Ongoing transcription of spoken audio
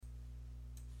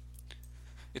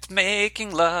It's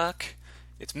making luck.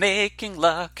 It's making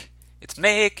luck. It's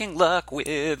making luck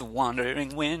with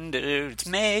Wandering Winder. It's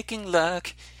making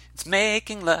luck. It's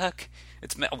making luck.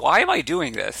 Why am I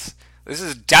doing this? This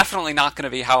is definitely not going to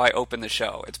be how I open the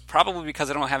show. It's probably because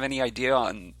I don't have any idea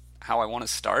on how I want to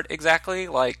start exactly.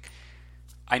 Like,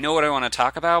 I know what I want to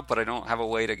talk about, but I don't have a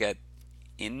way to get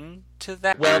into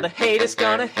that. Well, the haters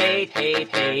gonna hate, hate,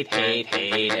 hate, hate,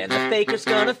 hate, and the faker's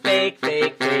gonna fake,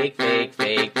 fake, fake, fake,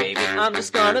 fake, baby. I'm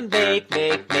just gonna make,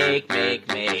 making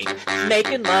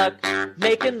luck, a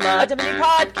Dominion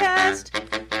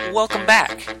podcast. Welcome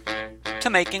back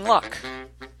to Making Luck,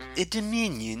 a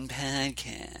Dominion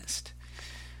podcast.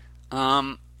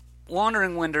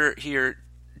 Wandering Winder here,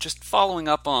 just following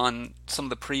up on some of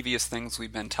the previous things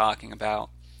we've been talking about,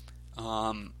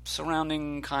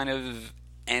 surrounding kind of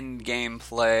end game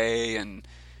play and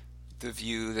the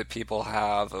view that people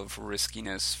have of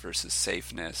riskiness versus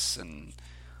safeness and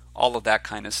all of that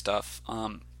kind of stuff.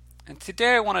 And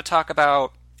today I want to talk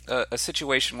about a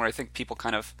situation where I think people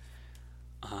kind of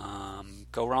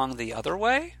go wrong the other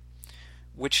way,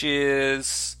 which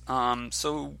is,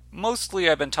 so mostly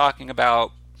I've been talking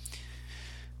about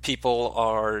people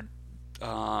are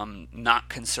not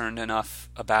concerned enough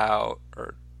about,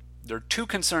 or they're too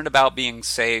concerned about being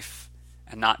safe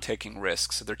and not taking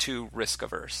risks. So they're too risk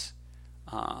averse,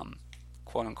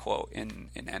 quote unquote, in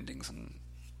endings and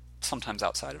sometimes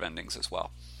outside of endings as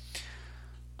well.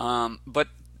 But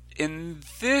in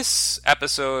this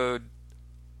episode,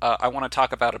 I want to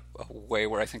talk about a way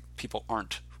where I think people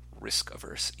aren't risk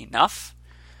averse enough.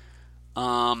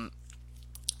 And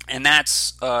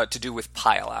that's to do with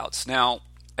pileouts. Now,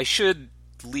 I should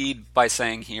lead by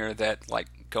saying here that, like,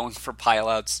 going for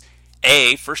pileouts,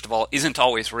 A, first of all, isn't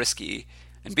always risky,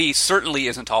 and B, certainly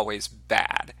isn't always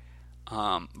bad.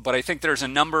 But I think there's a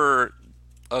number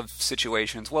of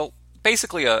situations, well,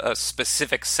 basically a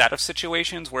specific set of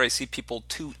situations where I see people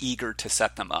too eager to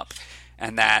set them up,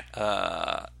 and that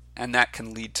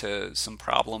can lead to some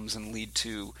problems and lead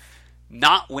to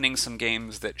not winning some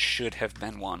games that should have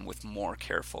been won with more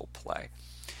careful play.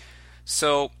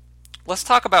 So let's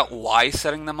talk about why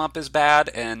setting them up is bad,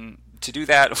 and to do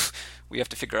that, we have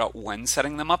to figure out when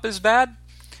setting them up is bad.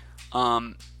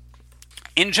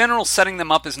 In general, setting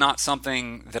them up is not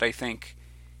something that I think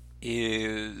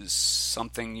is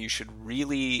something you should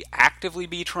really actively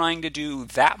be trying to do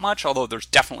that much, although there's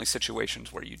definitely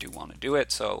situations where you do want to do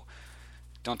it, so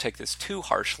don't take this too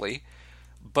harshly.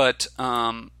 But,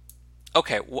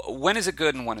 okay, when is it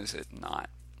good and when is it not?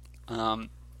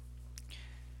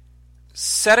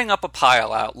 Setting up a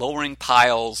pile out, lowering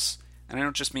piles, and I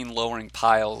don't just mean lowering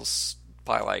piles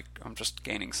by, like, I'm just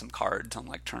gaining some cards on,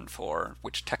 like, turn 4,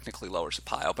 which technically lowers a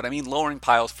pile, but I mean lowering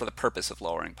piles for the purpose of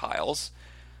lowering piles,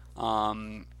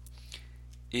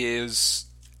 is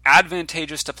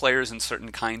advantageous to players in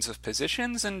certain kinds of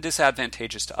positions and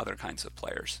disadvantageous to other kinds of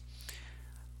players.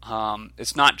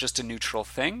 It's not just a neutral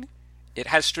thing. It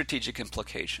has strategic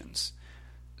implications.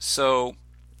 So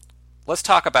let's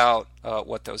talk about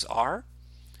what those are.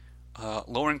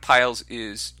 Lowering piles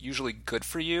is usually good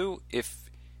for you if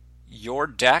your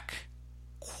deck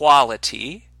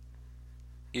quality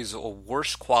is a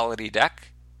worse quality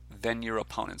deck than your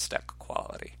opponent's deck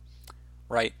quality,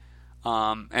 right?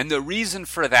 And the reason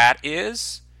for that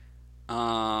is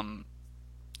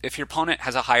if your opponent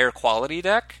has a higher quality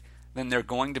deck, then they're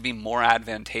going to be more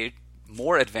advantaged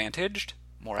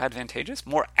in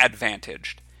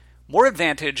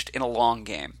a long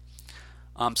game.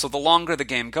 So the longer the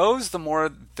game goes, the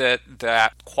more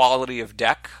that quality of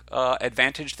deck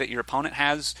advantage that your opponent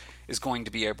has is going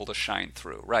to be able to shine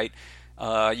through, right?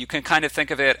 You can kind of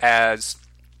think of it as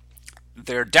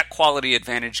their deck quality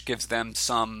advantage gives them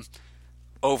some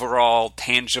overall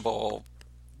tangible,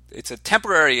 it's a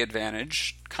temporary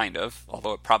advantage, kind of,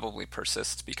 although it probably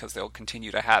persists because they'll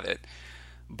continue to have it.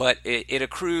 But it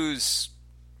accrues,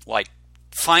 like,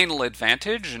 final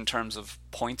advantage in terms of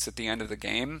points at the end of the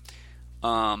game.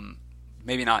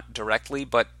 Maybe not directly,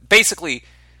 but basically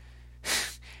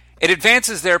it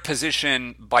advances their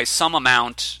position by some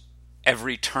amount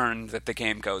every turn that the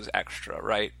game goes extra,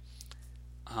 right?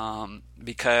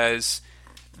 Because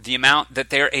the amount that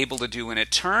they're able to do in a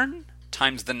turn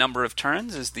times the number of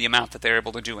turns is the amount that they're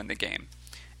able to do in the game.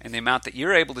 And the amount that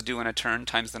you're able to do in a turn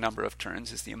times the number of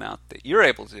turns is the amount that you're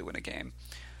able to do in a game.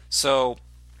 So,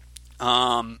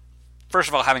 first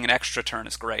of all, having an extra turn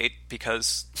is great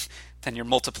because then you're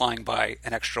multiplying by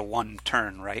an extra one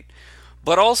turn, right?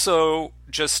 But also,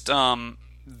 just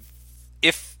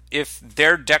if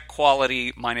their deck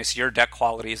quality minus your deck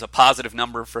quality is a positive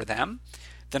number for them,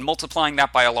 then multiplying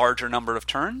that by a larger number of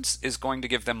turns is going to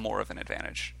give them more of an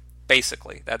advantage.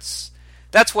 Basically, that's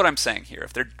That's what I'm saying here.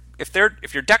 If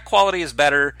your deck quality is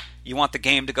better, you want the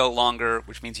game to go longer,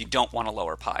 which means you don't want to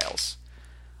lower piles.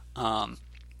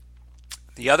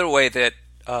 The other way that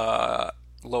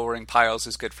lowering piles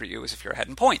is good for you is if you're ahead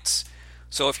in points.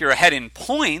 So if you're ahead in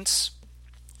points,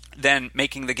 then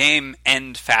making the game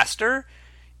end faster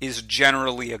is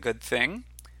generally a good thing,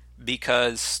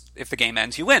 because if the game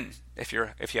ends, you win. If you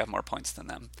have more points than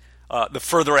them, the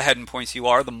further ahead in points you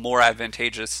are, the more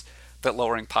advantageous that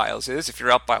lowering piles is. If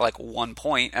you're up by like 1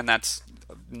 point, and that's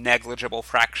a negligible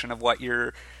fraction of what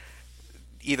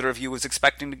either of you was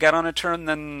expecting to get on a turn,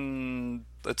 then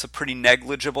it's a pretty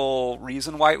negligible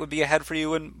reason why it would be ahead for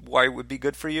you and why it would be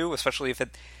good for you. Especially if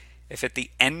at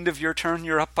the end of your turn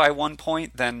you're up by 1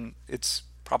 point, then it's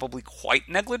probably quite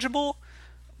negligible.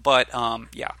 But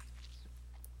yeah.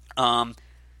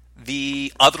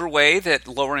 The other way that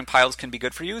lowering piles can be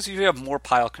good for you is if you have more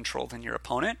pile control than your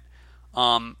opponent.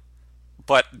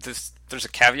 But there's a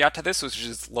caveat to this, which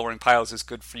is lowering piles is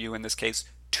good for you in this case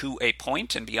to a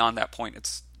point, and beyond that point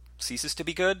it ceases to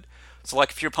be good. So like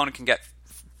if your opponent can get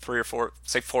 3 or 4,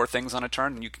 say 4 things on a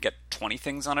turn, and you can get 20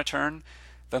 things on a turn,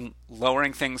 then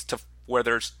lowering things to where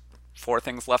there's 4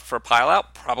 things left for a pile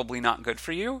out, probably not good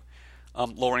for you.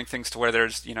 Lowering things to where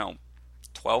there's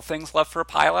 12 things left for a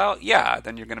pile out, yeah,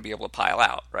 then you're going to be able to pile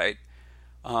out, right?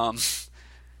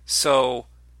 So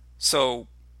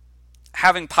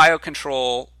having pile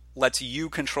control lets you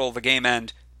control the game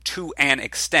end to an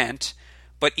extent,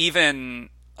 but even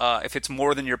if it's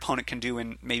more than your opponent can do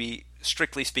in maybe,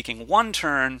 strictly speaking, 1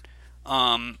 turn,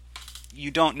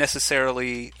 you don't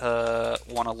necessarily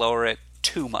want to lower it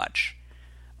too much,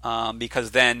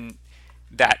 because then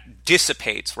that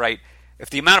dissipates, right? If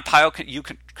the amount of pile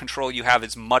control you have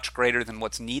is much greater than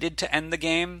what's needed to end the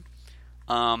game,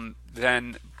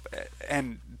 then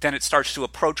it starts to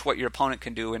approach what your opponent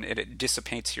can do, and it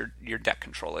dissipates your deck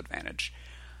control advantage.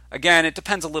 Again, it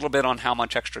depends a little bit on how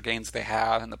much extra gains they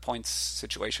have and the points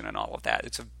situation and all of that.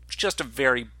 It's just a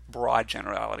very broad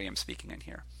generality I'm speaking in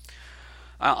here.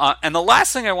 And the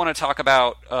last thing I want to talk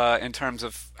about in terms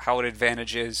of how it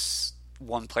advantages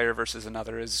one player versus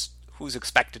another is who's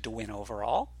expected to win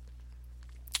overall.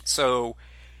 So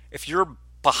if you're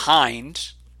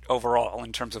behind overall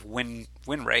in terms of win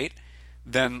rate,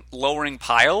 then lowering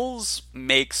piles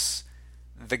makes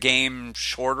the game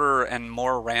shorter and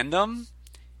more random.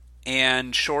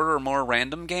 And shorter, more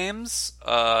random games,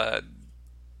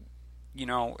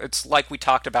 it's like we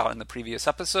talked about in the previous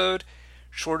episode.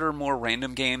 Shorter, more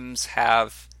random games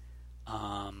have,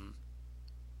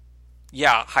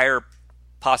 higher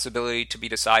possibility to be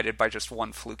decided by just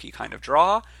one fluky kind of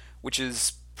draw, which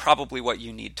is probably what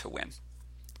you need to win.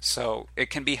 So it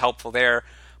can be helpful there.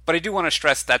 But I do want to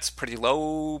stress that's pretty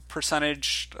low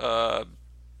percentage,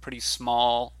 pretty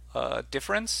small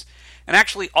difference. And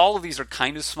actually, all of these are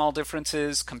kind of small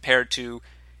differences compared to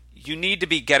you need to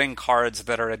be getting cards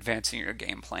that are advancing your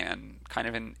game plan, kind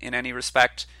of in any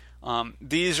respect.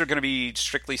 These are going to be,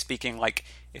 strictly speaking, like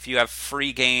if you have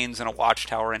free gains and a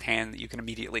watchtower in hand that you can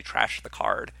immediately trash the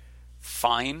card,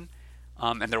 fine.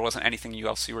 And there wasn't anything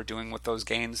else you were doing with those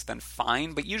gains, then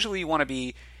fine. But usually you want to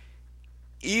be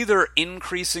either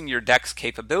increasing your deck's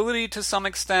capability to some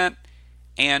extent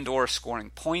and or scoring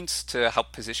points to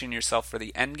help position yourself for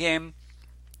the end game.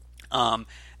 And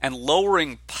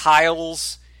lowering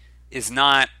piles is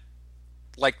not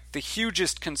like the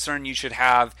hugest concern you should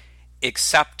have,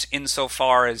 except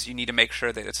insofar as you need to make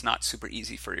sure that it's not super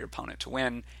easy for your opponent to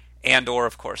win, and or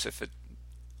of course if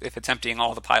it's emptying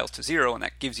all the piles to 0 and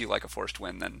that gives you like a forced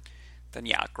win, then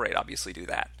yeah, great, obviously do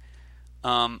that.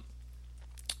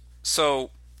 So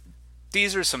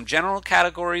these are some general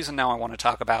categories, and now I want to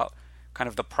talk about kind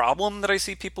of the problem that I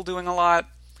see people doing a lot.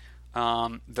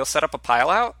 They'll set up a pile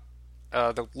out.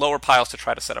 They'll lower piles to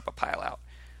try to set up a pile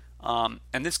out.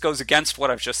 And this goes against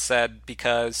what I've just said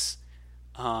because,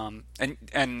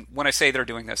 and when I say they're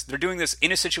doing this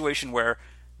in a situation where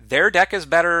their deck is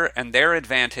better and they're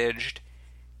advantaged,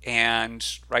 and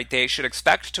right, they should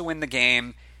expect to win the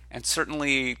game, and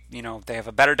certainly, they have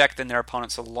a better deck than their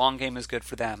opponent, so the long game is good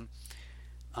for them.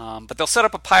 But they'll set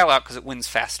up a pile out because it wins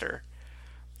faster.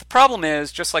 The problem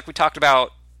is, just like we talked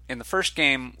about in the first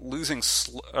game,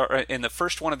 in the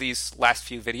first one of these last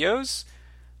few videos,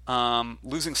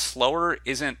 losing slower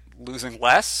isn't losing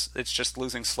less, it's just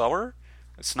losing slower.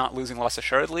 It's not losing less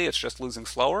assuredly, it's just losing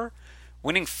slower.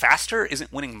 Winning faster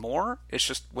isn't winning more, it's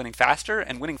just winning faster.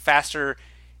 And winning faster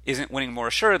isn't winning more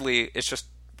assuredly, it's just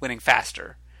winning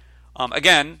faster.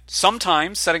 Again,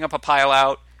 sometimes setting up a pile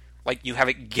out, like you have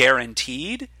it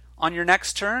guaranteed on your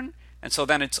next turn, and so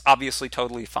then it's obviously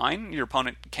totally fine. Your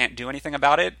opponent can't do anything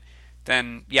about it.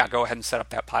 Then, yeah, go ahead and set up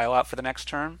that pile out for the next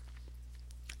turn.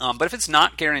 But if it's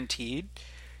not guaranteed,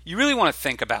 you really want to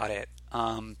think about it.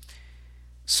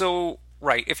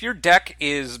 Right, if your deck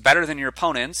is better than your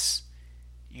opponent's,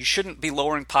 you shouldn't be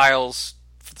lowering piles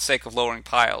for the sake of lowering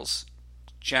piles,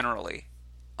 generally.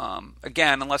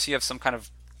 Again, unless you have some kind of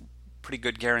pretty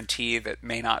good guarantee that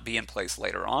may not be in place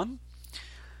later on.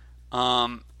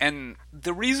 And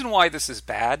the reason why this is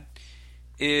bad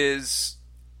is,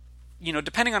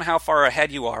 depending on how far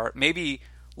ahead you are, maybe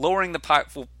lowering the pile.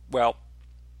 Well,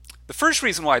 the first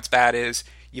reason why it's bad is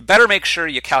you better make sure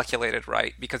you calculate it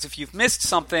right, because if you've missed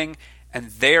something and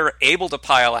they're able to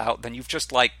pile out, then you've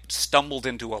just stumbled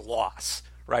into a loss,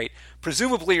 right?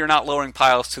 Presumably you're not lowering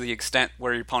piles to the extent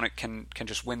where your opponent can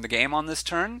just win the game on this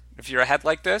turn if you're ahead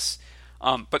like this.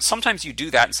 But sometimes you do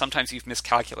that, and sometimes you've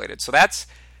miscalculated. So that's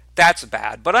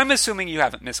bad. But I'm assuming you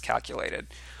haven't miscalculated.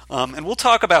 And we'll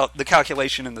talk about the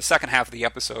calculation in the second half of the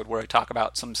episode, where I talk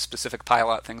about some specific pile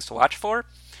out things to watch for.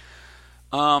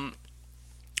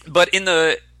 But in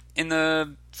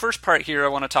the first part here, I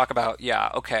want to talk about,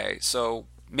 so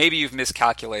maybe you've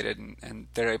miscalculated and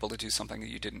they're able to do something that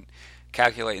you didn't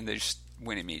calculate and they just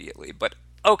win immediately. But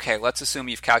okay, let's assume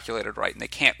you've calculated right and they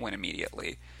can't win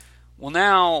immediately. Well,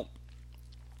 now,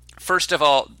 first of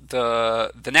all,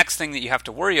 the next thing that you have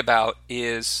to worry about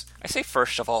is, I say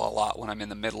first of all a lot when I'm in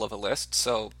the middle of a list,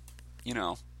 so,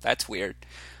 that's weird.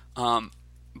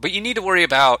 But you need to worry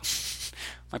about,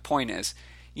 my point is,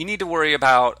 you need to worry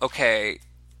about, okay,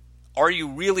 are you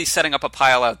really setting up a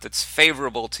pile out that's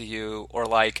favorable to you, or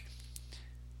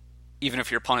even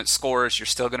if your opponent scores, you're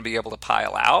still going to be able to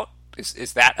pile out?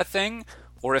 Is that a thing?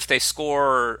 Or if they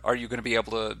score, are you going to be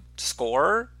able to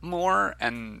score more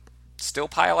and still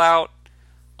pile out?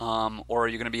 Or are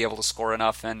you going to be able to score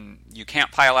enough and you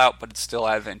can't pile out, but it's still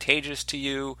advantageous to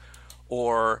you?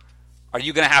 Or are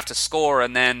you going to have to score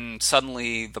and then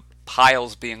suddenly the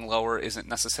piles being lower isn't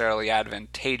necessarily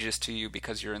advantageous to you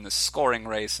because you're in this scoring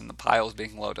race and the piles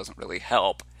being low doesn't really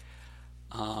help?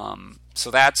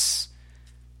 So that's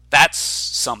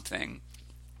something.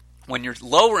 When you're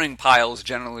lowering piles,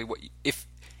 generally,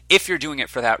 if you're doing it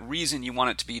for that reason, you want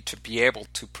it to be able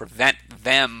to prevent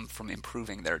them from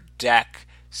improving their deck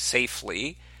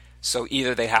safely. So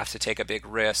either they have to take a big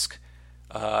risk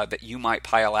that you might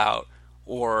pile out,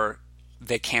 or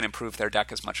they can't improve their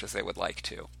deck as much as they would like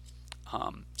to.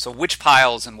 So which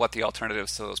piles and what the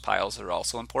alternatives to those piles are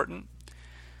also important.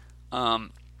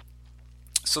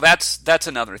 So that's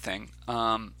another thing.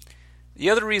 The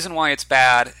other reason why it's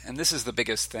bad, and this is the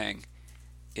biggest thing,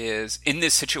 is in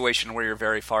this situation where you're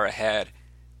very far ahead,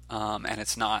 and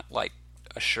it's not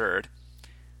assured,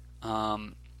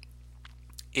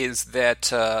 is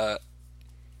that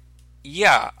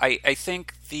I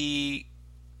think the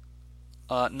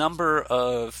number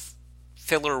of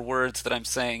filler words that I'm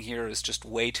saying here is just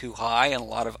way too high and a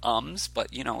lot of ums, but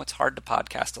it's hard to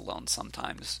podcast alone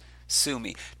sometimes. Sue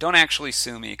me. Don't actually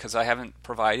sue me, because I haven't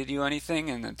provided you anything,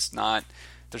 and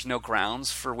there's no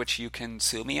grounds for which you can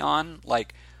sue me on.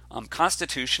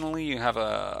 Constitutionally, you have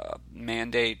a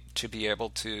mandate to be able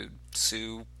to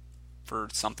sue for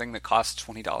something that costs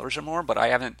 $20 or more, but I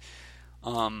haven't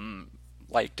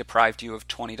deprived you of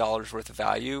 $20 worth of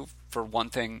value. For one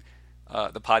thing,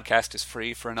 the podcast is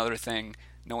free. For another thing,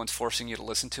 no one's forcing you to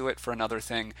listen to it. For another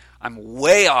thing, I'm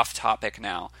way off topic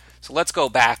now. So let's go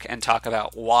back and talk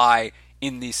about why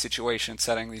in these situations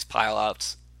setting these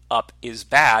pile-outs up is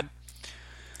bad.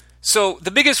 So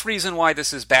the biggest reason why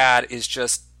this is bad is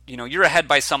just, you're ahead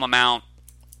by some amount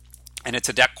and it's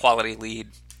a deck quality lead,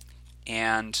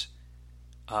 and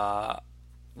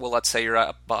let's say you're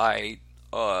up by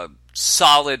a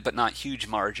solid but not huge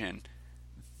margin.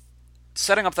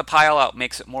 Setting up the pile out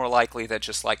makes it more likely that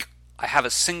just I have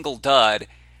a single dud,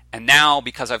 and now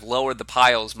because I've lowered the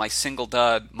piles, my single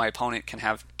dud, my opponent can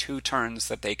have 2 turns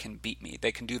that they can beat me.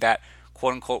 They can do that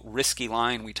quote-unquote risky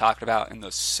line we talked about in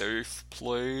the safe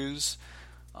plays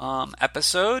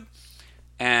episode,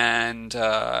 and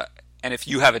if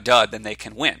you have a dud, then they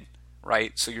can win,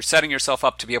 right? So you're setting yourself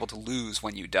up to be able to lose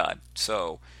when you dud.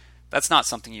 So that's not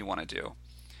something you want to do.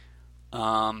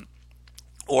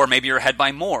 Or maybe you're ahead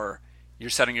by more. You're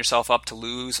setting yourself up to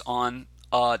lose on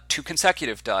 2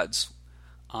 consecutive duds,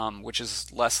 which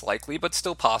is less likely but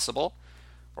still possible.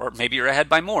 Or maybe you're ahead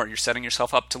by more. You're setting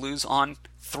yourself up to lose on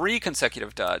 3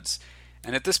 consecutive duds.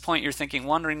 And at this point you're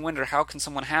wondering, how can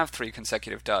someone have 3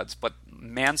 consecutive duds? But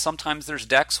man, sometimes there's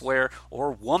decks where,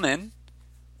 or woman,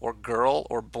 or girl,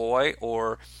 or boy,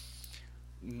 or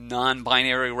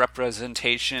non-binary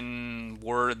representation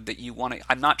word that you want to...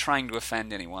 I'm not trying to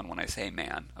offend anyone when I say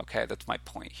man, okay? That's my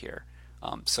point here.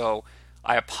 So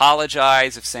I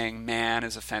apologize if saying man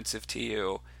is offensive to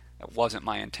you. That wasn't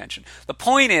my intention. The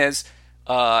point is,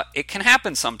 It can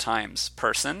happen sometimes,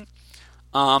 person.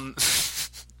 Um,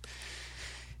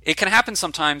 it can happen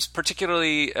sometimes,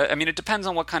 particularly, I mean, it depends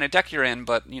on what kind of deck you're in,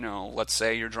 but, let's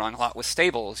say you're drawing a lot with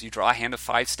stables. You draw a hand of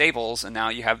 5 stables, and now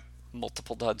you have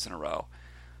multiple duds in a row.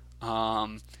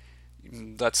 Um,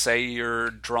 let's say you're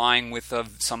drawing with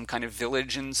some kind of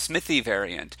village and smithy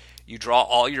variant. You draw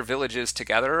all your villages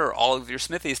together, or all of your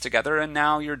smithies together, and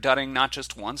now you're dudding not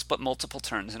just once, but multiple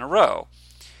turns in a row.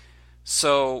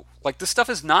 So, this stuff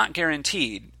is not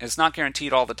guaranteed. It's not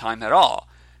guaranteed all the time at all.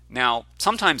 Now,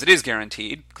 sometimes it is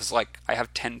guaranteed, because, I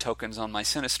have 10 tokens on my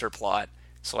Sinister plot,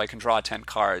 so I can draw 10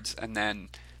 cards, and then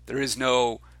there is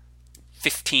no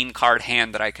 15 card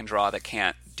hand that I can draw that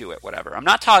can't do it, whatever. I'm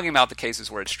not talking about the cases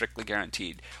where it's strictly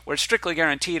guaranteed. Where it's strictly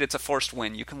guaranteed, it's a forced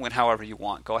win. You can win however you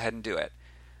want. Go ahead and do it.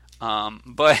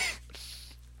 But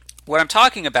what I'm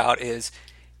talking about is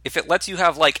if it lets you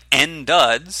have N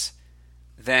duds,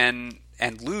 then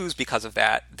and lose because of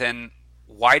that, then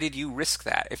why did you risk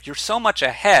that? If you're so much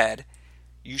ahead,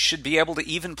 you should be able to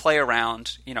even play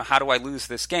around, how do I lose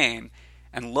this game?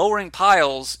 And lowering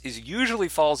piles usually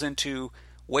falls into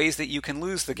ways that you can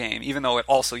lose the game, even though it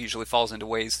also usually falls into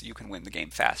ways that you can win the game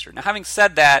faster. Now, having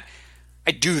said that,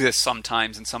 I do this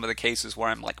sometimes in some of the cases where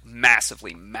I'm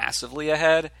massively, massively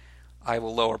ahead. I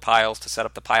will lower piles to set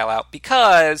up the pile out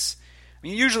because,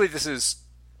 usually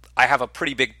I have a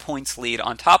pretty big points lead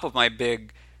on top of my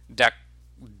big deck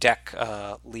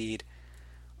lead.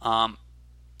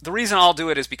 The reason I'll do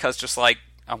it is because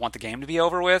I want the game to be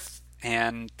over with,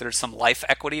 and there's some life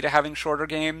equity to having shorter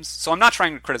games. So I'm not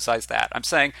trying to criticize that. I'm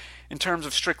saying, in terms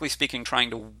of strictly speaking, trying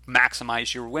to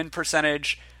maximize your win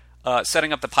percentage,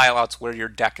 setting up the pile outs where your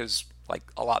deck is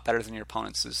a lot better than your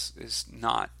opponent's is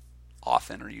not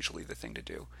often or usually the thing to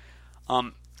do.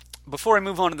 Before I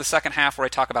move on to the second half where I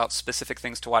talk about specific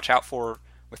things to watch out for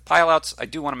with pileouts, I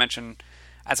do want to mention,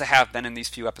 as I have been in these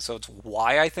few episodes,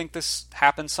 why I think this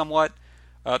happens somewhat.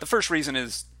 The first reason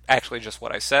is actually just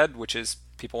what I said, which is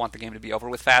people want the game to be over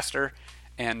with faster,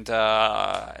 and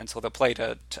so they'll play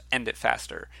to end it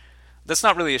faster. That's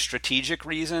not really a strategic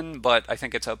reason, but I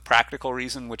think it's a practical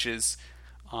reason, which is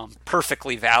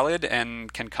perfectly valid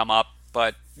and can come up,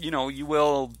 but you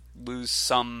will lose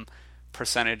some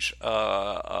percentage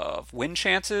of win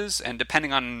chances, and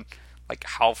depending on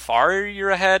how far you're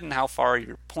ahead and how far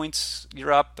your points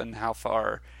you're up and how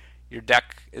far your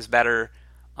deck is better,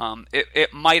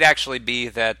 it might actually be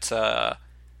that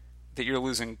you're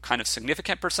losing kind of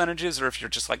significant percentages, or if you're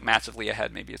just massively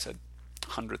ahead, maybe it's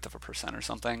 1/100% or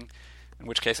something, in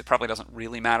which case it probably doesn't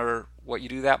really matter what you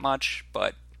do that much.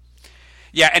 But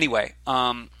yeah, anyway,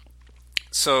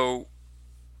 so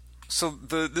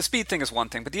the speed thing is one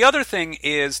thing, but the other thing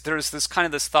is there's this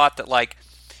thought that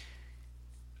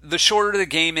the shorter the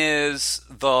game is,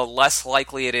 the less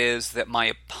likely it is that my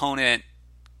opponent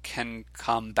can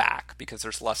come back because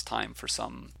there's less time for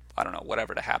some, I don't know,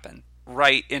 whatever to happen.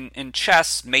 Right, in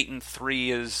chess, mate in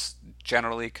 3 is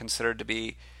generally considered to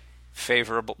be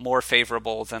more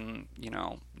favorable than,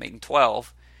 mate in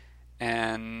 12.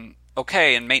 And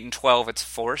okay, in mate in 12 it's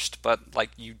forced, but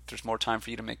there's more time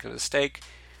for you to make a mistake.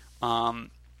 Or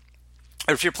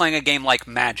if you're playing a game like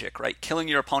Magic, right, killing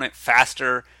your opponent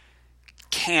faster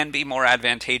can be more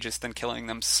advantageous than killing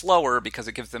them slower because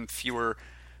it gives them fewer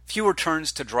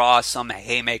turns to draw some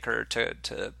haymaker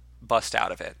to bust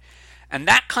out of it. And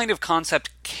that kind of concept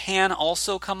can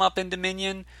also come up in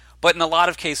Dominion, but in a lot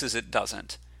of cases it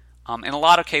doesn't. In a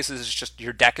lot of cases it's just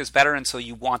your deck is better, and so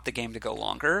you want the game to go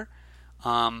longer,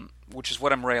 which is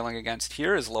what I'm railing against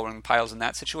here, is lowering piles in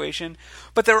that situation.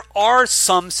 But there are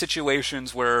some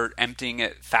situations where emptying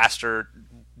it faster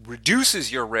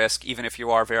reduces your risk, even if you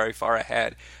are very far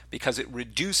ahead, because it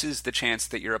reduces the chance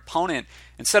that your opponent,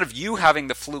 instead of you having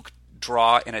the fluke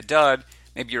draw in a dud,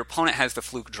 maybe your opponent has the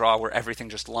fluke draw where everything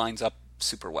just lines up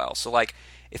super well. So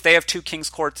if they have 2 King's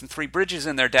Courts and 3 Bridges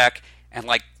in their deck and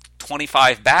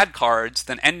 25 bad cards,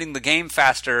 then ending the game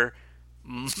faster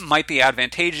might be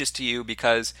advantageous to you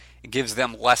because it gives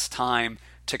them less time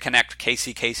to connect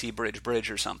KC bridge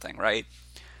or something, right?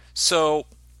 So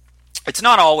it's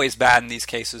not always bad in these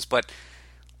cases, but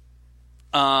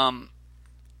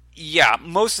yeah,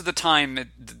 most of the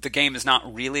time the game is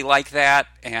not really like that,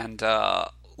 and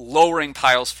lowering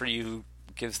piles for you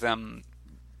gives them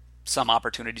some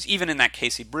opportunities, even in that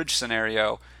KC bridge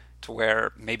scenario, to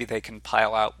where maybe they can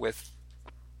pile out with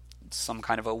some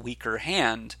kind of a weaker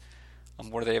hand,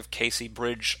 where they have KC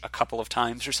bridge a couple of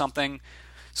times or something.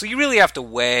 So you really have to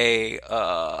weigh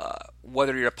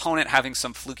whether your opponent having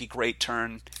some fluky great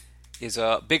turn is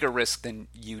a bigger risk than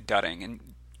you dudding.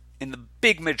 And in the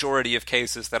big majority of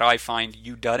cases that I find,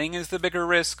 you dudding is the bigger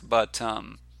risk, but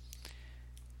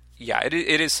yeah, it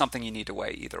is something you need to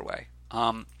weigh either way.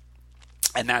 And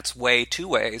that's weigh two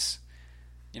ways.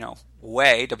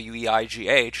 Weigh,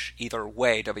 W-E-I-G-H, either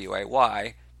weigh,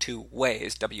 W-A-Y, two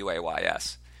ways,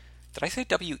 W-A-Y-S. Did I say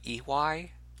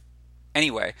W-E-Y?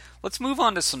 Anyway, let's move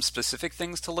on to some specific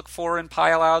things to look for in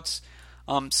pileouts.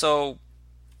 So,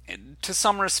 to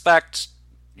some respect,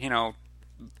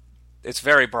 it's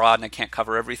very broad and I can't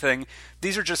cover everything.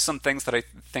 These are just some things that I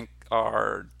think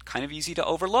are kind of easy to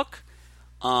overlook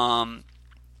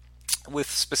with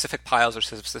specific piles or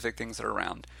specific things that are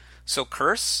around. So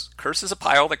Curse is a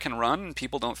pile that can run and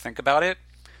people don't think about it.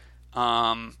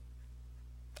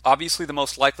 Obviously the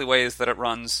most likely way is that it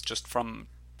runs just from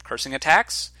cursing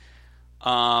attacks.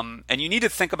 And you need to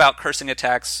think about cursing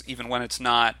attacks even when it's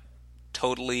not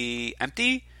totally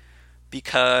empty,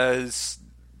 because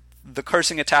the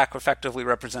cursing attack effectively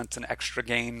represents an extra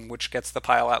gain which gets the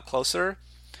pile out closer.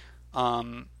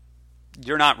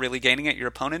 You're not really gaining it, your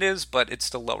opponent is, but it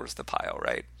still lowers the pile,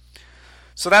 right?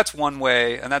 So that's one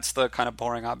way, and that's the kind of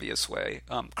boring, obvious way.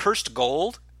 Cursed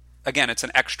gold, again, it's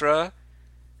an extra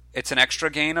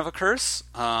gain of a curse,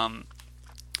 and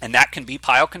that can be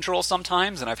pile control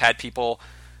sometimes, and I've had people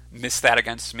miss that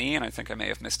against me, and I think I may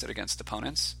have missed it against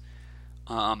opponents.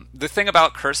 The thing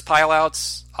about curse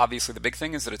pileouts, obviously the big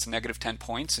thing is that it's negative 10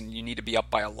 points, and you need to be up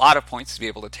by a lot of points to be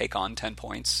able to take on 10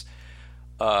 points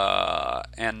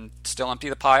and still empty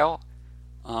the pile.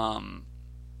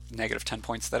 Negative 10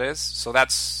 points, that is. So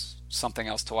that's something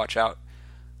else to watch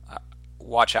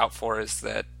out for, is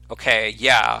that, okay,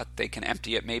 yeah, they can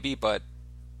empty it maybe, but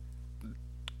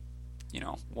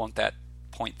won't that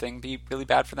point thing be really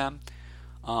bad for them?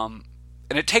 And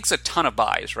it takes a ton of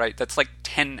buys, right? That's like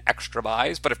 10 extra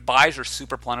buys. But if buys are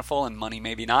super plentiful and money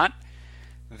maybe not,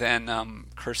 then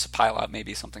curse pile out may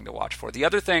be something to watch for. The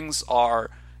other things are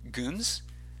goons.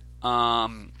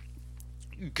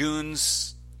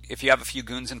 Goons, if you have a few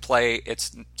goons in play,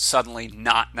 it's suddenly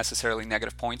not necessarily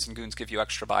negative points, and goons give you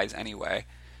extra buys anyway.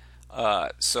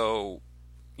 So,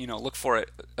 look for it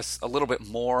a little bit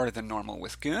more than normal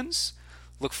with goons.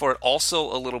 Look for it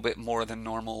also a little bit more than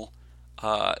normal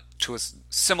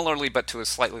similarly, but to a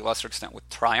slightly lesser extent with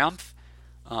Triumph,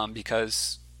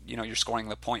 because you're scoring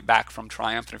the point back from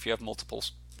Triumph, and if you have multiple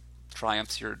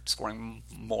Triumphs, you're scoring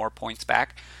more points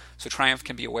back. So Triumph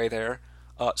can be a way there.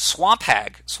 Swamp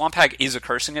Hag is a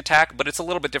cursing attack, but it's a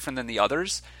little bit different than the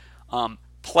others.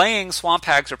 Playing Swamp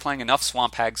Hags or playing enough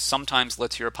Swamp Hags sometimes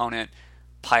lets your opponent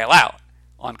pile out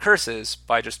on curses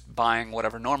by just buying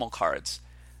whatever normal cards.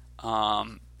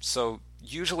 So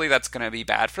usually that's going to be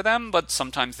bad for them, but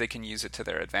sometimes they can use it to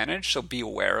their advantage, so be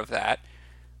aware of that.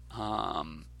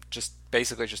 Just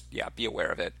be aware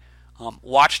of it.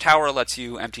 Watchtower lets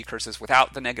you empty curses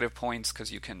without the negative points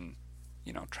because you can,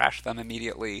 trash them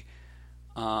immediately.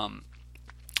 And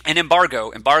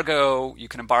embargo, you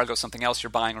can embargo something else you're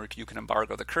buying, or you can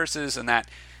embargo the curses, and that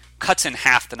cuts in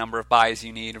half the number of buys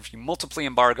you need. If you multiply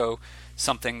embargo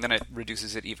something, then it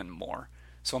reduces it even more.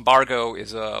 So embargo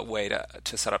is a way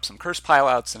to set up some curse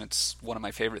pileouts, and it's one of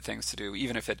my favorite things to do,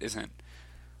 even if it isn't,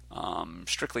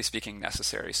 strictly speaking,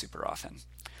 necessary super often.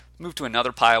 Move to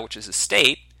another pile, which is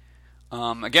estate.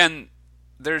 Again,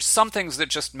 there's some things that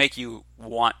just make you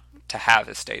want to have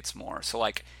estates more. So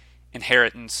like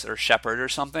inheritance or shepherd or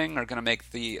something are going to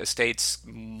make the estates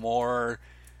more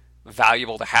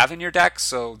valuable to have in your deck.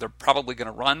 So they're probably going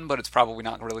to run, but it's probably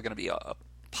not really going to be a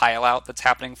pile out that's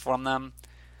happening from them.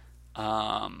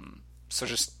 So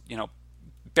just,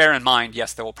 bear in mind,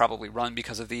 yes, they will probably run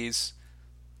because of these,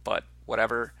 but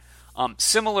whatever.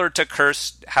 Similar to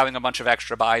Curse, having a bunch of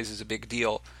extra buys is a big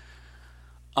deal.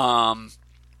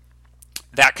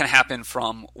 That can happen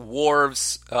from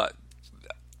Wharves.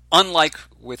 Unlike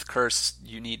with Curse,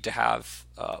 you need to have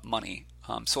money.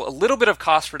 So a little bit of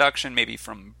cost reduction, maybe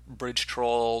from Bridge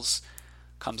Trolls,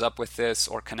 comes up with this,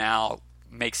 or Canal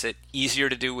makes it easier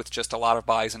to do with just a lot of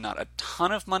buys and not a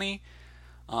ton of money.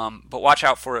 But watch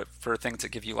out for things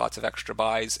that give you lots of extra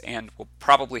buys and will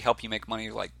probably help you make money,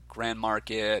 like Grand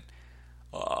Market,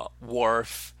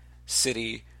 Wharf,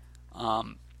 City.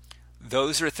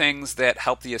 Those are things that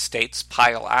help the estates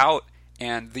pile out.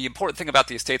 And the important thing about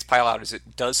the estates pile out is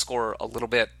it does score a little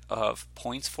bit of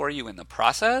points for you in the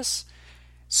process.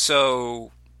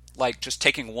 So, like, just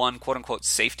taking one quote-unquote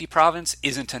safety province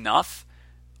isn't enough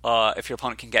if your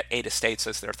opponent can get 8 estates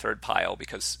as their third pile,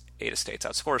 because 8 estates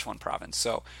outscores one province.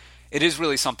 So it is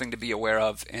really something to be aware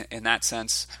of in that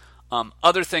sense.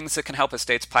 Other things that can help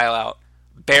estates pile out: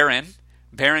 Baron.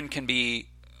 Baron can be,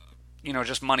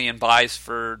 just money and buys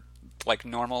for like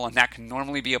normal, and that can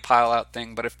normally be a pile out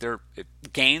thing. But if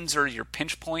gains are your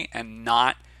pinch point and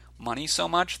not money so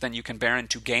much, then you can Baron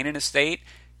to gain an estate,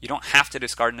 You don't have to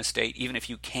discard an estate, even if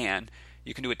you can.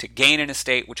 You can do it to gain an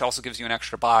estate, which also gives you an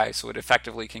extra buy, so it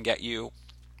effectively can get you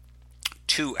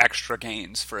 2 extra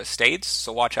gains for estates,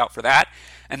 so watch out for that.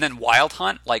 And then Wild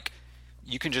Hunt, like,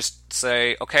 you can just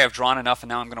say, okay, I've drawn enough, and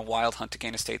now I'm going to Wild Hunt to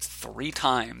gain estates 3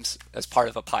 times as part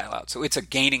of a pile out. So it's a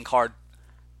gaining card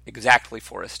exactly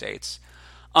for estates.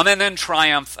 And then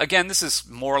Triumph, again, this is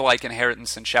more like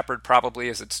Inheritance and Shepherd probably,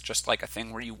 as it's just like a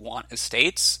thing where you want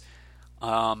estates,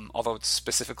 although it's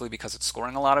specifically because it's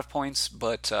scoring a lot of points.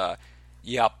 But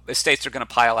yeah, estates are going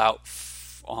to pile out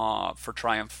for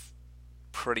Triumph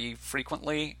pretty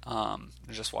frequently.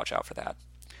 Just watch out for that.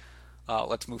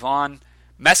 Let's move on.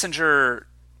 Messenger,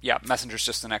 yeah, Messenger's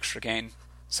just an extra gain.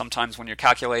 Sometimes when you're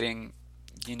calculating,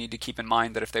 you need to keep in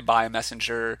mind that if they buy a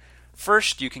Messenger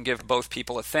first, you can give both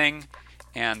people a thing,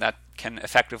 and that can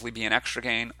effectively be an extra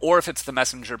gain. Or if it's the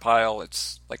Messenger pile,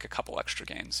 it's like a couple extra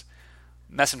gains.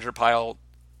 Messenger pile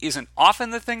isn't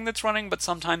often the thing that's running, but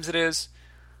sometimes it is.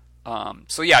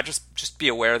 So yeah, just be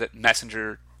aware that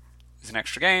Messenger is an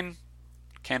extra gain,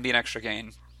 can be an extra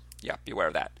gain. Yeah, be aware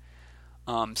of that.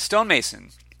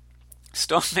 Stonemason.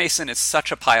 Stonemason is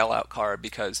such a pile out card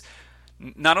because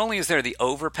not only is there the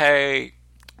overpay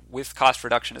with cost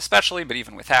reduction especially, but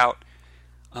even without,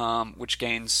 which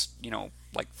gains,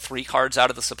 like 3 cards out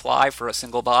of the supply for a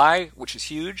single buy, which is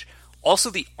huge. Also,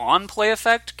 the on-play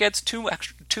effect gets 2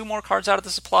 more cards out of the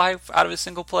supply out of a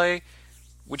single play,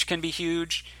 which can be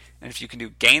huge. And if you can do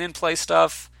gain and play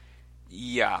stuff,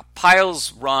 yeah,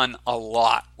 piles run a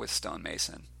lot with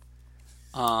Stonemason.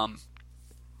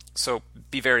 So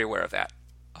be very aware of that.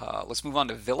 Let's move on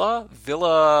to Villa.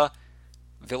 Villa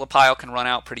pile can run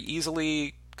out pretty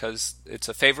easily because it's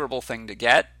a favorable thing to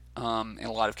get in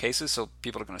a lot of cases, so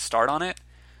people are going to start on it.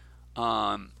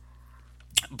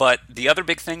 But the other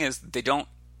big thing is it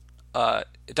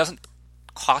doesn't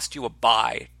cost you a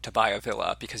buy to buy a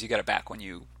Villa because you get it back when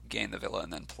you gain the Villa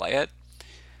and then play it.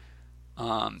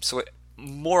 So it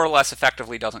more or less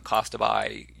effectively doesn't cost a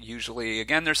buy usually.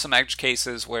 Again, there's some edge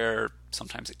cases where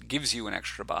sometimes it gives you an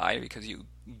extra buy because you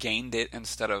gained it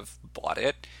instead of bought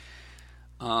it.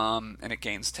 And it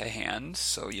gains to hand,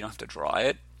 so you don't have to draw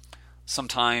it.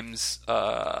 Sometimes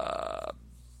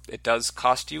it does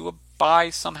cost you a buy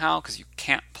somehow because you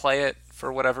can't play it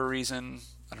for whatever reason.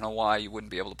 I don't know why you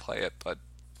wouldn't be able to play it, but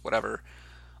whatever.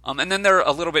 And then they're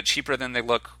a little bit cheaper than they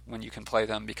look when you can play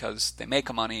them because they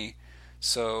make money.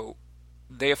 So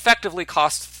they effectively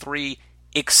cost 3,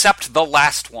 except the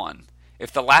last one.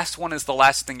 If the last one is the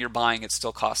last thing you're buying, it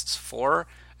still costs 4.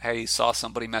 I saw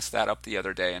somebody mess that up the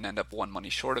other day and end up 1 money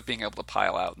short of being able to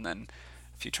pile out, and then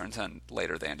a few turns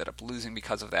later they ended up losing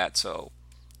because of that. So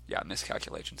yeah,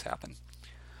 miscalculations happen.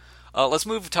 Let's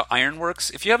move to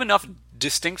Ironworks. If you have enough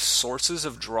distinct sources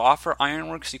of draw for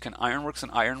Ironworks, you can Ironworks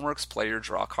and Ironworks play your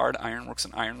draw card. Ironworks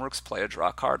and Ironworks play a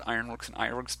draw card. Ironworks and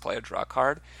Ironworks play a draw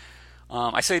card.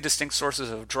 I say distinct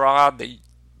sources of draw. They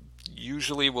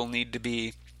usually will need to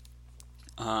be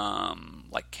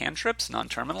like cantrips,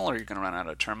 non-terminal, or you're going to run out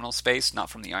of terminal space, not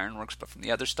from the Ironworks, but from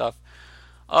the other stuff.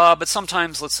 But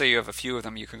sometimes, let's say you have a few of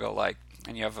them, you can go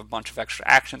and you have a bunch of extra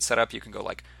actions set up, you can go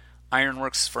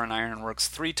Ironworks for an Ironworks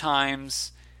 3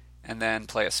 times, and then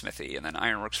play a Smithy, and then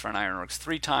Ironworks for an Ironworks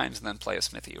 3 times, and then play a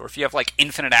Smithy. Or if you have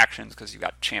infinite actions because you've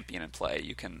got Champion in play,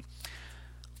 you can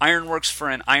Ironworks for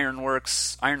an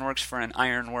Ironworks, Ironworks for an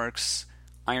Ironworks,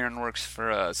 Ironworks for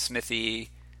a Smithy,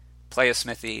 play a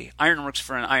Smithy, Ironworks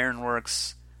for an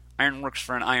Ironworks, Ironworks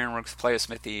for an Ironworks, play a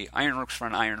Smithy, Ironworks for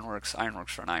an Ironworks,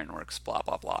 Ironworks for an Ironworks, blah,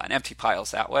 blah, blah. And empty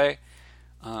piles that way.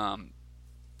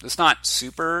 It's not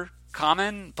super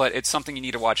common, but it's something you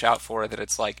need to watch out for, that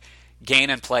it's gain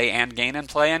and play and gain and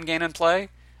play and gain and play.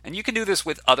 And you can do this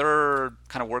with other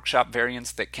kind of workshop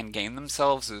variants that can gain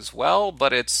themselves as well,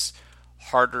 but it's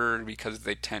harder because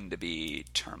they tend to be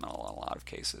terminal in a lot of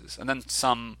cases. And then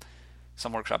some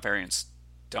workshop variants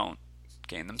don't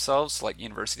gain themselves, like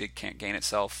University can't gain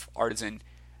itself, Artisan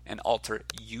and Alter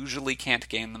usually can't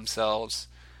gain themselves,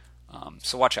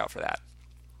 so watch out for that.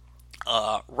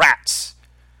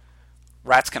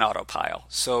 Rats can autopile.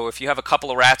 So if you have a couple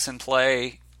of rats in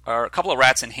play, or a couple of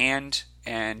rats in hand,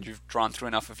 and you've drawn through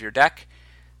enough of your deck,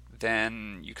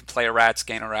 then you can play a rats,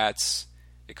 gain a rats,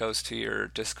 it goes to your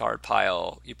discard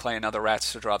pile, you play another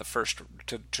rats to draw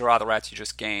the rats you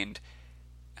just gained,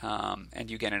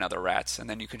 and you gain another rats, and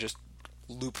then you can just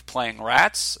loop playing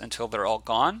rats until they're all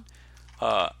gone.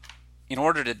 In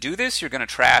order to do this, you're going to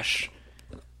trash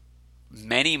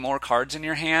many more cards in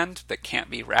your hand that can't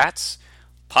be rats,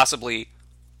 possibly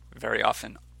very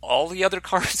often all the other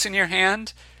cards in your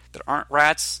hand that aren't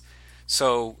rats.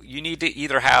 So you need to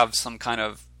either have some kind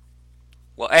of,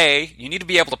 you need to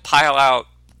be able to pile out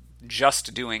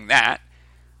just doing that,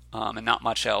 and not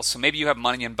much else. So maybe you have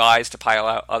money and buys to pile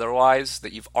out otherwise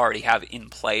that you've already have in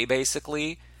play,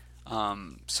 basically,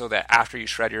 so that after you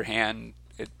shred your hand,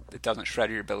 it doesn't shred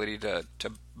your ability to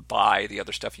buy the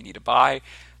other stuff you need to buy.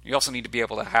 You also need to be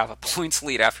able to have a points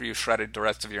lead after you've shredded the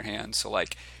rest of your hand. So,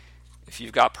 like, if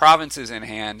you've got provinces in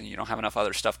hand and you don't have enough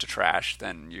other stuff to trash,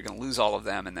 then you're going to lose all of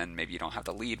them, and then maybe you don't have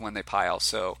the lead when they pile.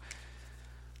 So,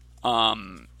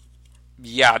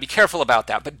 yeah, be careful about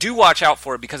that. But do watch out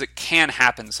for it, because it can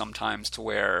happen sometimes to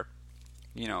where,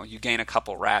 you gain a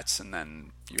couple rats and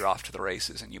then you're off to the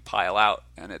races and you pile out,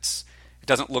 and it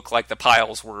doesn't look like the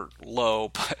piles were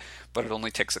low, but it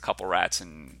only takes a couple rats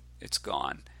and it's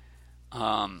gone.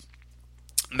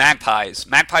 Magpies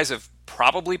have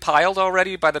probably piled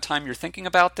already by the time you're thinking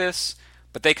about this,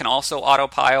 but they can also auto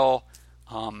pile.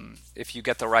 If you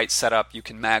get the right setup, you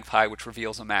can magpie, which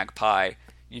reveals a magpie.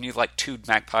 You need like 2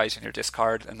 magpies in your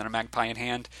discard and then a magpie in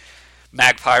hand.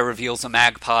 Magpie reveals a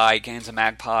magpie, gains a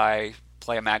magpie,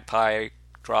 play a magpie,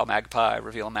 draw a magpie,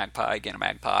 reveal a magpie, gain a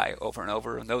magpie, over and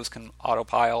over, and those can auto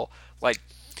pile. Like,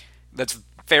 that's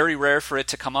very rare for it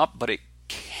to come up, but it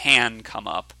can come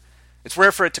up. It's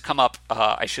rare for it to come up,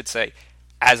 I should say,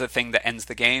 as a thing that ends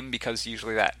the game, because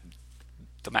usually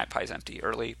the magpie is empty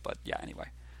early. But yeah, anyway.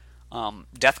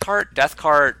 Death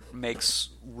Cart makes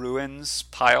ruins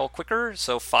pile quicker,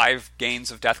 so 5 gains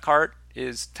of Death Cart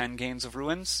is 10 gains of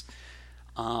ruins,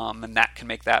 and that can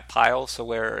make that pile. So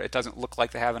where it doesn't look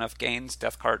like they have enough gains,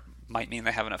 Death Cart might mean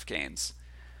they have enough gains.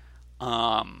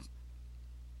 Having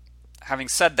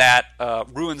said that,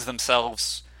 ruins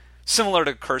themselves, similar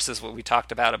to curses, what we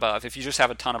talked about above, if you just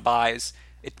have a ton of buys,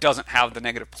 it doesn't have the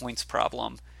negative points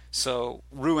problem. So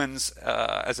ruins,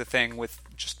 as a thing with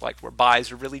just like where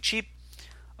buys are really cheap,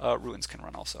 ruins can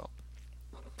run also.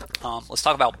 Let's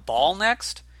talk about Ball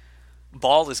next.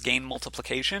 Ball is gain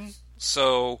multiplication.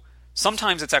 So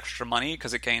sometimes it's extra money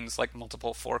because it gains like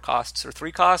multiple 4 costs or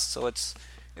 3 costs, so it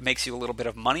makes you a little bit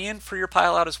of money in for your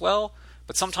pile out as well.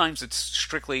 But sometimes it's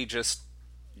strictly just,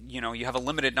 you have a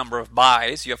limited number of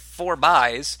buys. You have 4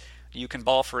 buys. You can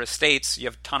ball for estates. You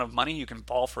have a ton of money. You can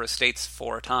ball for estates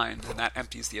 4 times, and that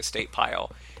empties the estate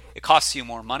pile. It costs you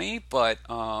more money, but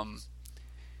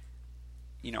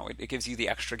it gives you the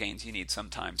extra gains you need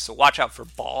sometimes. So watch out for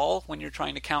ball when you're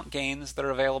trying to count gains that are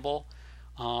available.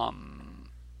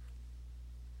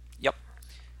 Yep.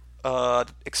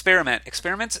 Experiment.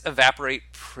 Experiments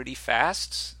evaporate pretty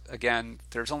fast. Again,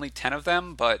 there's only 10 of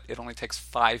them, but it only takes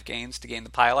 5 gains to gain the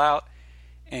pile out.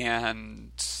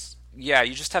 And yeah,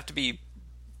 you just have to be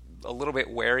a little bit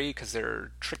wary because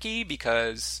they're tricky,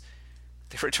 because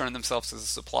they return themselves as a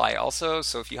supply also.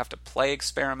 So if you have to play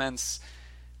experiments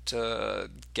to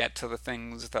get to the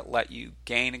things that let you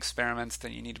gain experiments,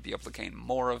 then you need to be able to gain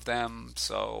more of them.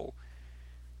 So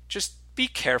just be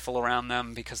careful around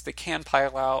them because they can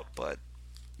pile out, but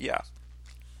yeah.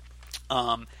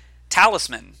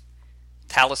 Talisman.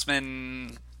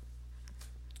 Talisman,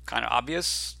 kind of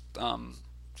obvious.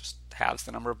 Just halves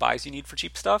the number of buys you need for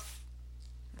cheap stuff.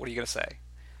 What are you going to say?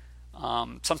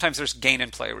 Sometimes there's gain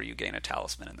in play where you gain a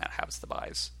talisman and that halves the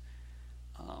buys.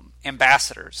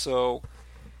 Ambassador. So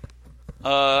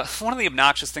one of the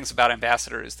obnoxious things about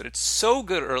Ambassador is that it's so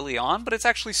good early on, but it's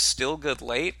actually still good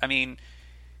late. I mean,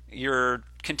 you're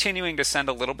continuing to send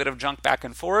a little bit of junk back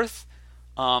and forth,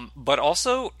 but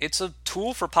also it's a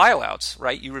tool for pileouts,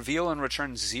 right? You reveal and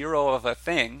return 0 of a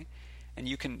thing, and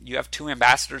you have 2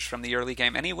 ambassadors from the early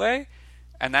game anyway,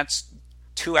 and that's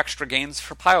 2 extra gains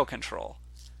for pile control.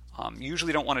 You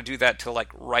usually don't want to do that till like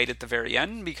right at the very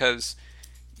end, because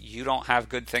you don't have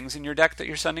good things in your deck that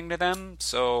you're sending to them.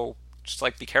 So just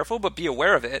like be careful, but be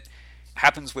aware of it. It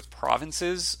happens with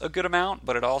provinces a good amount,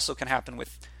 but it also can happen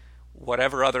with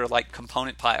whatever other like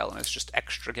component pile, and it's just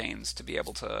extra gains to be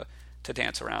able to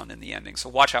dance around in the ending. So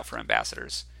watch out for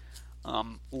ambassadors.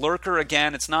 Lurker,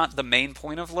 again, it's not the main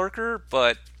point of Lurker,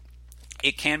 but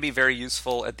it can be very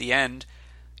useful at the end.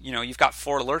 You've got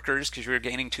 4 lurkers because you're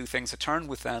gaining 2 things a turn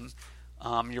with them.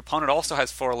 Your opponent also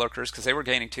has 4 lurkers because they were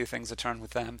gaining 2 things a turn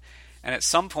with them. And at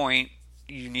some point,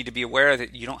 you need to be aware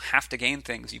that you don't have to gain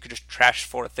things. You could just trash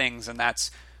 4 things, and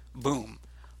that's, boom,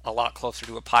 a lot closer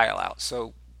to a pile out.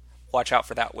 So watch out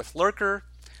for that with Lurker.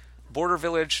 Border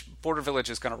Village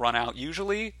is going to run out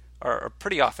usually, or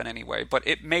pretty often anyway, but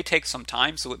it may take some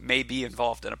time, so it may be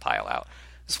involved in a pile out.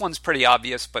 This one's pretty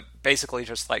obvious, but basically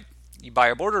just like you buy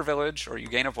a Border Village or you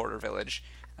gain a Border Village,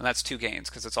 and that's 2 gains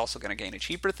because it's also going to gain a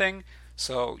cheaper thing.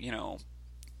 So,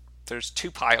 there's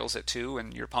 2 piles at 2,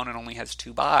 and your opponent only has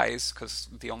 2 buys because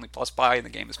the only plus buy in the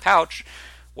game is Pouch.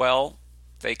 Well,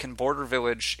 they can Border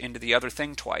Village into the other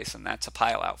thing twice, and that's a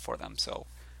pile out for them. So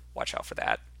watch out for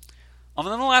that. And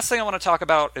then the last thing I want to talk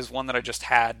about is one that I just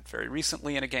had very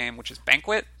recently in a game, which is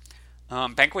Banquet.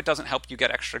 Banquet doesn't help you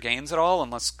get extra gains at all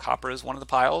unless copper is one of the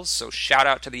piles. So shout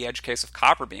out to the edge case of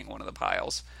copper being one of the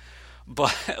piles.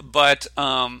 But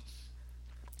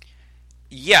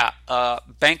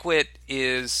Banquet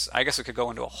is, I guess we could go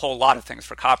into a whole lot of things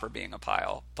for copper being a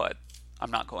pile, but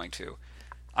I'm not going to.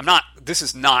 This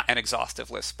is not an exhaustive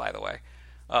list, by the way.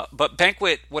 But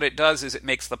Banquet, what it does is it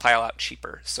makes the pile out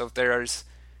cheaper. So if there's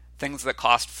things that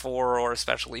cost 4 or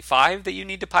especially 5 that you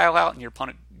need to pile out, and your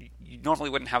opponent, you normally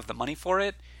wouldn't have the money for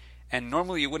it, and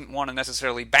normally you wouldn't want to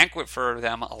necessarily Banquet for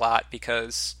them a lot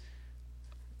because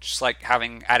just like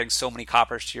adding so many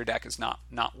coppers to your deck is not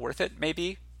worth it,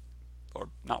 maybe, or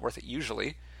not worth it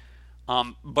usually.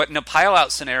 But in a pile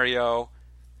out scenario,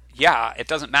 yeah, it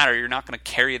doesn't matter. You're not going to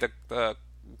carry the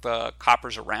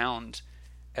coppers around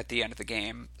at the end of the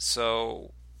game,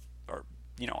 so, or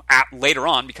later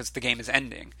on because the game is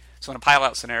ending. So in a pile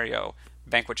out scenario,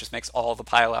 Banquet just makes all the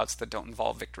pile outs that don't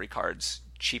involve victory cards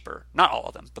cheaper. Not all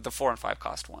of them, but the 4 and 5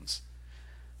 cost ones.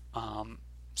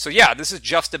 So yeah, this is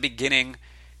just a beginning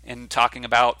in talking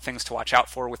about things to watch out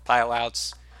for with pile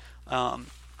outs. But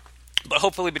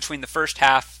hopefully between the first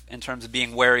half, in terms of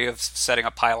being wary of setting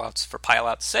up pile outs for pile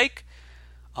out's sake,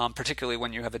 particularly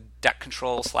when you have a deck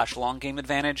control / long game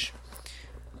advantage,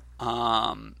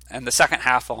 and the second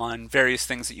half on various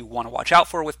things that you want to watch out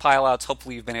for with pile outs.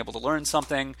 Hopefully you've been able to learn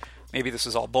something. Maybe this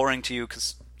is all boring to you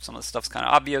because some of the stuff's kind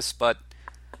of obvious, but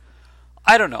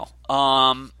I don't know.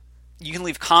 You can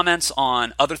leave comments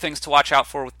on other things to watch out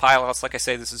for with pile outs. Like I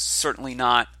say, this is certainly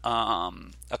not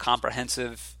a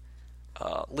comprehensive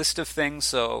list of things,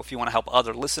 so if you want to help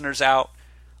other listeners out,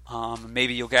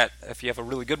 maybe you'll get, if you have a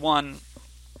really good one,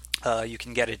 you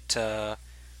can get it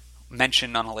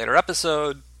mentioned on a later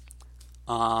episode.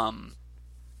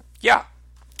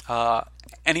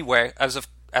 Anyway,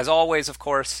 as always, of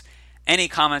course, any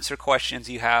comments or questions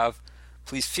you have,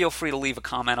 please feel free to leave a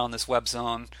comment on this web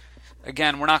zone.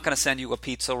 Again, we're not going to send you a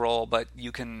pizza roll, but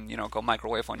you can, go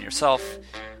microwave one yourself.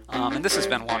 And this has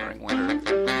been Wandering Winter,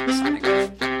 signing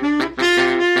off.